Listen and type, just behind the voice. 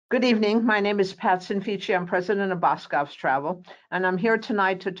Good evening. My name is Pat Sinfici. I'm president of Boscov's Travel, and I'm here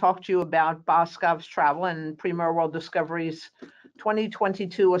tonight to talk to you about Boscov's Travel and Premier World Discovery's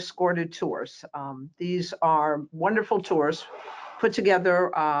 2022 escorted tours. These are wonderful tours put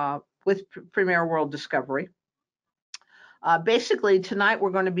together with Premier World Discovery. Basically, tonight we're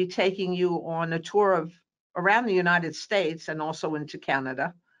going to be taking you on a tour of around the United States and also into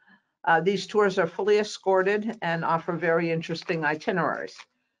Canada. These tours are fully escorted and offer very interesting itineraries.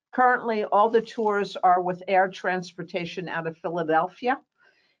 Currently, all the tours are with air transportation out of Philadelphia.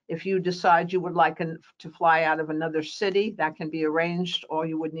 If you decide you would like to fly out of another city, that can be arranged. All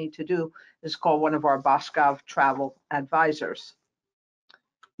you would need to do is call one of our Boscov travel advisors.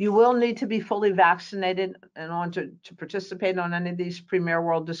 You will need to be fully vaccinated in order to participate on any of these Premier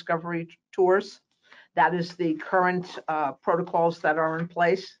World Discovery tours. That is the current protocols that are in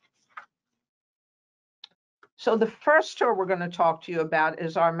place. So the first tour we're going to talk to you about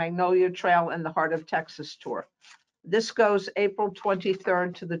is our Magnolia Trail in the Heart of Texas tour. This goes April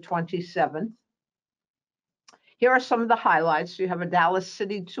 23rd to the 27th. Here are some of the highlights. You have a Dallas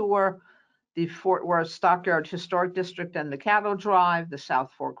City tour, the Fort Worth Stockyard Historic District and the Cattle Drive, the South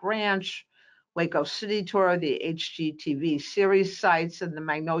Fork Ranch, Waco City tour, the HGTV series sites, and the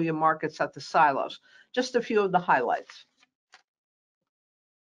Magnolia markets at the silos. Just a few of the highlights.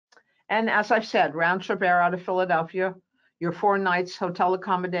 And as I said, round trip air out of Philadelphia, your 4 nights hotel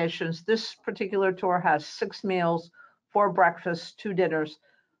accommodations. This particular tour has 6 meals, 4 breakfasts, 2 dinners.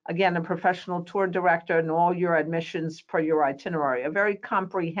 Again, a professional tour director and all your admissions per your itinerary. A very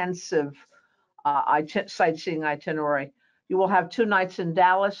comprehensive sightseeing itinerary. You will have 2 nights in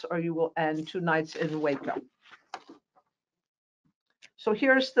Dallas and 2 nights in Waco. So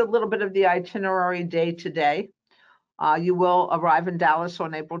here's the little bit of the itinerary day to day. You will arrive in Dallas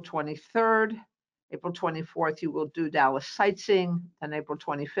on April 23rd. April 24th, you will do Dallas sightseeing. Then April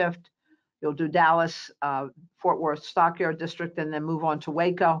 25th, you'll do Dallas, Fort Worth Stockyard District, and then move on to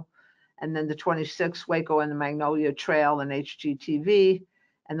Waco. And then the 26th, Waco and the Magnolia Trail and HGTV.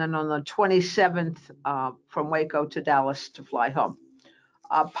 And then on the 27th, from Waco to Dallas to fly home.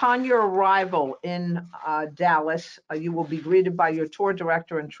 Upon your arrival in Dallas, you will be greeted by your tour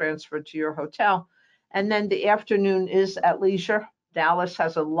director and transferred to your hotel. And then the afternoon is at leisure. Dallas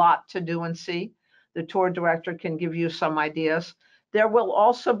has a lot to do and see. The tour director can give you some ideas. There will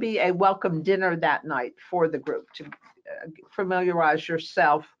also be a welcome dinner that night for the group to familiarize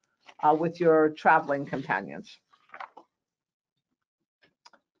yourself with your traveling companions.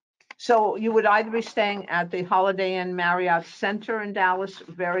 So you would either be staying at the Holiday Inn Marriott Center in Dallas,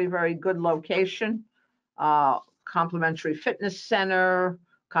 very, very good location, complimentary fitness center,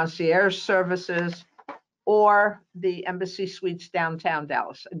 concierge services, or the Embassy Suites downtown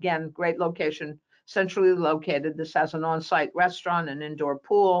Dallas. Again, great location, centrally located. This has an on-site restaurant, an indoor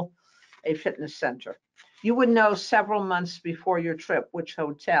pool, a fitness center. You would know several months before your trip which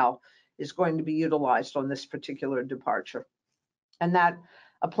hotel is going to be utilized on this particular departure. And that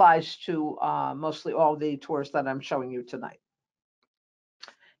applies to mostly all the tours that I'm showing you tonight.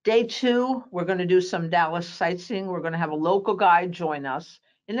 Day 2, we're going to do some Dallas sightseeing. We're going to have a local guide join us,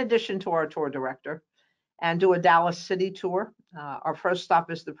 in addition to our tour director, and do a Dallas City tour. Our first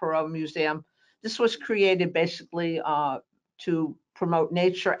stop is the Perot Museum. This was created basically to promote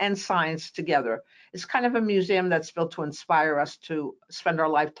nature and science together. It's kind of a museum that's built to inspire us to spend our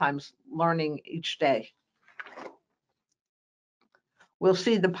lifetimes learning each day. We'll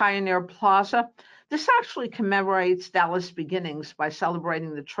see the Pioneer Plaza. This actually commemorates Dallas' beginnings by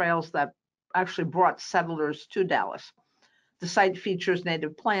celebrating the trails that actually brought settlers to Dallas. The site features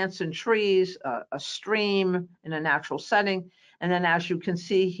native plants and trees, a stream in a natural setting, and then as you can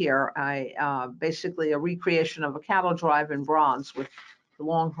see here, basically a recreation of a cattle drive in bronze with the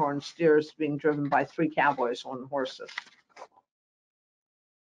longhorn steers being driven by 3 cowboys on horses.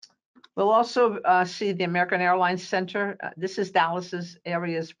 We'll also see the American Airlines Center. This is Dallas's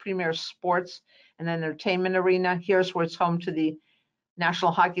area's premier sports and entertainment arena. Here's where it's home to the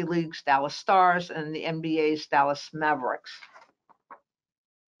National Hockey League's Dallas Stars and the NBA's Dallas Mavericks.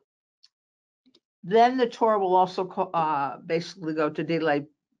 Then the tour will also basically go to Dealey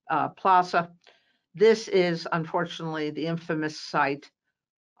Plaza. This is unfortunately the infamous site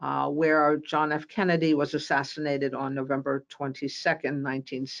where John F. Kennedy was assassinated on November 22nd,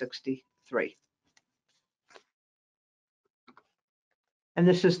 1963. And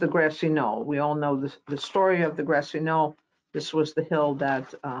this is the grassy knoll. We all know the story of the grassy knoll. This was the hill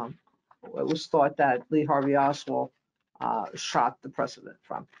that it was thought that Lee Harvey Oswald shot the president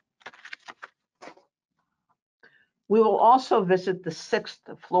from. We will also visit the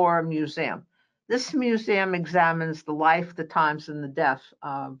 6th floor museum. This museum examines the life, the times, and the death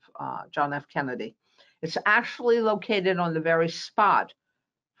of John F. Kennedy. It's actually located on the very spot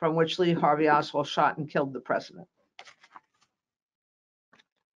from which Lee Harvey Oswald shot and killed the president.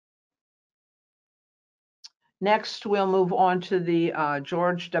 Next, we'll move on to the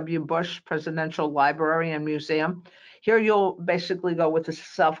George W. Bush Presidential Library and Museum. Here you'll basically go with a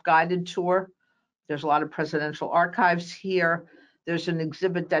self-guided tour. There's a lot of presidential archives here. There's an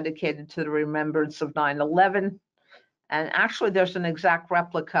exhibit dedicated to the remembrance of 9/11. And actually, there's an exact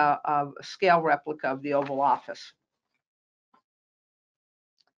replica of, a scale replica of the Oval Office.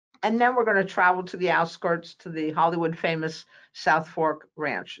 And then we're going to travel to the outskirts to the Hollywood famous South Fork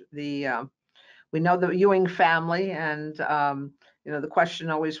Ranch. We know the Ewing family, and the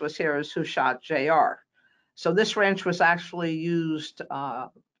question always was here is who shot JR. So this ranch was actually used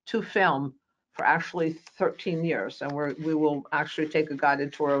to film for actually 13 years, and we will actually take a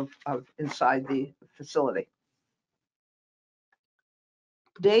guided tour of inside the facility.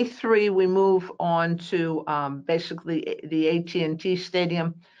 Day 3, we move on to basically the AT&T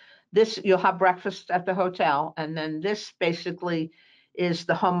Stadium. This, you'll have breakfast at the hotel, and then this basically is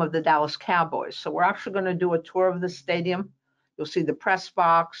the home of the Dallas Cowboys. So we're actually going to do a tour of the stadium. You'll see the press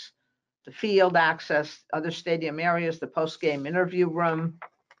box, the field access, other stadium areas, the post-game interview room.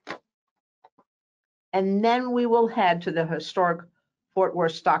 And then we will head to the historic Fort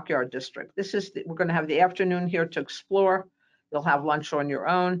Worth Stockyard District. We're going to have the afternoon here to explore. You'll have lunch on your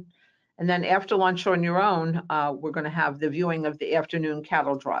own. And then after lunch on your own, we're going to have the viewing of the afternoon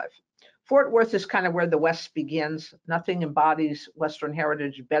cattle drive. Fort Worth is kind of where the West begins. Nothing embodies Western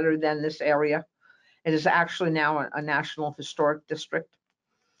heritage better than this area. It is actually now a National Historic District.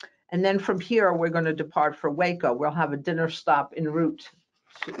 And then from here, we're going to depart for Waco. We'll have a dinner stop en route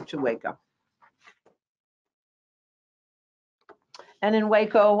to Waco. And in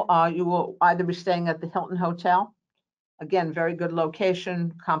Waco, you will either be staying at the Hilton Hotel. Again, very good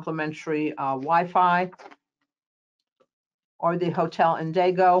location, complimentary Wi-Fi, or the Hotel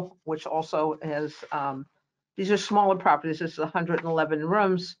Indigo, which also has, these are smaller properties. This is 111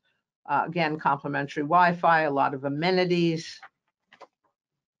 rooms. Again, complimentary Wi-Fi, a lot of amenities.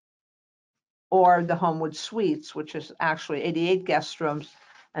 Or the Homewood Suites, which is actually 88 guest rooms,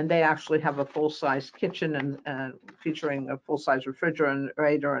 and they actually have a full-size kitchen and featuring a full-size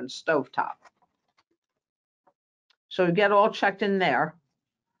refrigerator and stovetop. So we get all checked in there.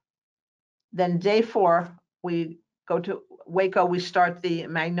 Then day 4, we go to Waco. We start the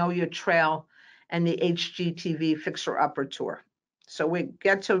Magnolia Trail and the HGTV Fixer Upper Tour. So we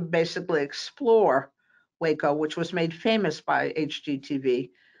get to basically explore Waco, which was made famous by HGTV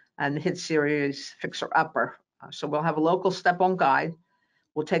and the hit series Fixer Upper. So we'll have a local step-on guide.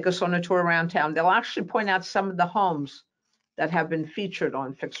 Will take us on a tour around town. They'll actually point out some of the homes that have been featured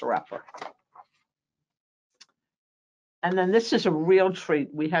on Fixer Upper. And then this is a real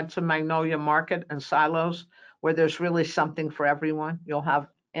treat. We head to Magnolia Market and Silos, where there's really something for everyone. You'll have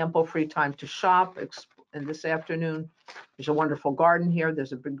ample free time to shop. And this afternoon, there's a wonderful garden here.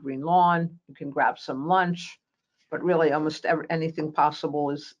 There's a big green lawn. You can grab some lunch, but really almost anything possible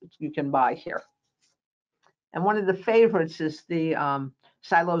is you can buy here. And one of the favorites is the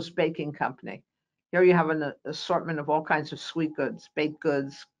Silos Baking Company. Here you have an assortment of all kinds of sweet goods, baked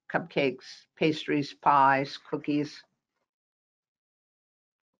goods, cupcakes, pastries, pies, cookies.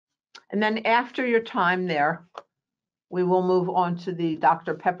 And then after your time there, we will move on to the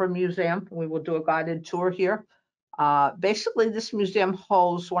Dr. Pepper Museum. We will do a guided tour here. Basically, this museum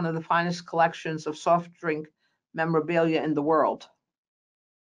holds one of the finest collections of soft drink memorabilia in the world.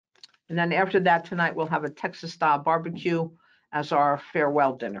 And then after that, tonight, we'll have a Texas-style barbecue as our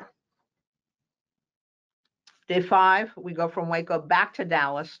farewell dinner. Day 5, we go from Waco back to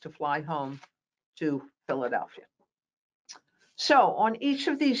Dallas to fly home to Philadelphia. So on each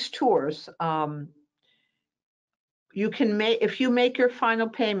of these tours, you can if you make your final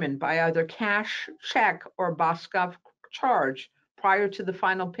payment by either cash, check, or Boscov charge prior to the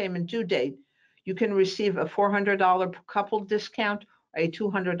final payment due date, you can receive a $400 per couple discount, or a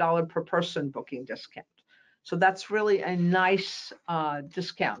 $200 per person booking discount. So that's really a nice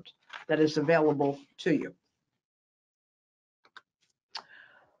discount that is available to you.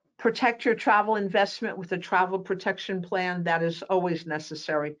 Protect your travel investment with a travel protection plan. That is always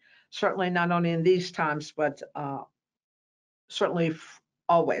necessary, certainly not only in these times, but certainly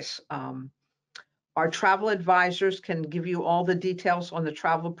always. Our travel advisors can give you all the details on the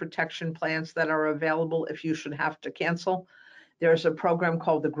travel protection plans that are available if you should have to cancel. There's a program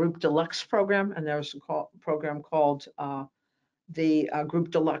called the Group Deluxe program, and there's a program called the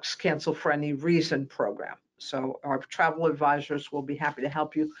Group Deluxe Cancel for Any Reason program. So our travel advisors will be happy to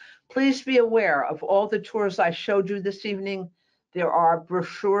help you. Please be aware of all the tours I showed you this evening. There are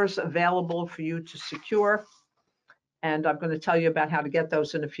brochures available for you to secure, and I'm going to tell you about how to get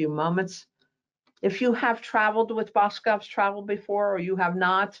those in a few moments. If you have traveled with Boscov's Travel before or you have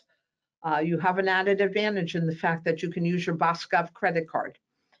not, you have an added advantage in the fact that you can use your Boscov credit card.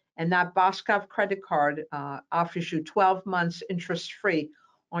 And that Boscov credit card offers you 12 months interest-free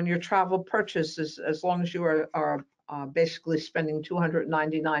on your travel purchases as long as you are basically spending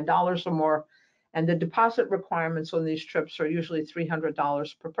 $299 or more. And the deposit requirements on these trips are usually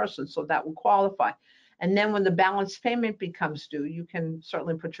 $300 per person, so that will qualify. And then when the balance payment becomes due, you can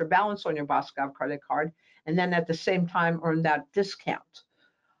certainly put your balance on your Boscov credit card and then at the same time earn that discount.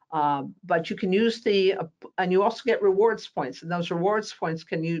 But you can use and you also get rewards points, and those rewards points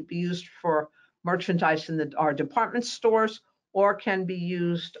can be used for merchandise in our department stores or can be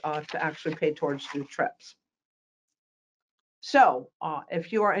used to actually pay towards new trips. So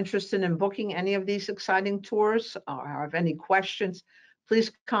if you are interested in booking any of these exciting tours or have any questions,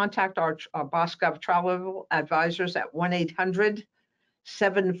 please contact our Boscov Travel Advisors at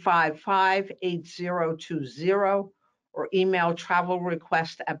 1-800-755-8020 or email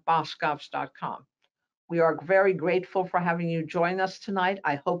travelrequest@boscovs.com. We are very grateful for having you join us tonight.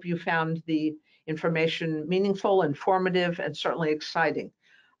 I hope you found the information meaningful, informative, and certainly exciting.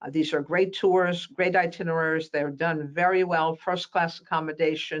 These are great tours, great itineraries. They're done very well, first-class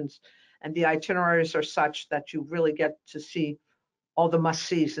accommodations, and the itineraries are such that you really get to see all the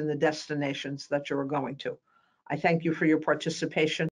must-sees in the destinations that you're going to. I thank you for your participation.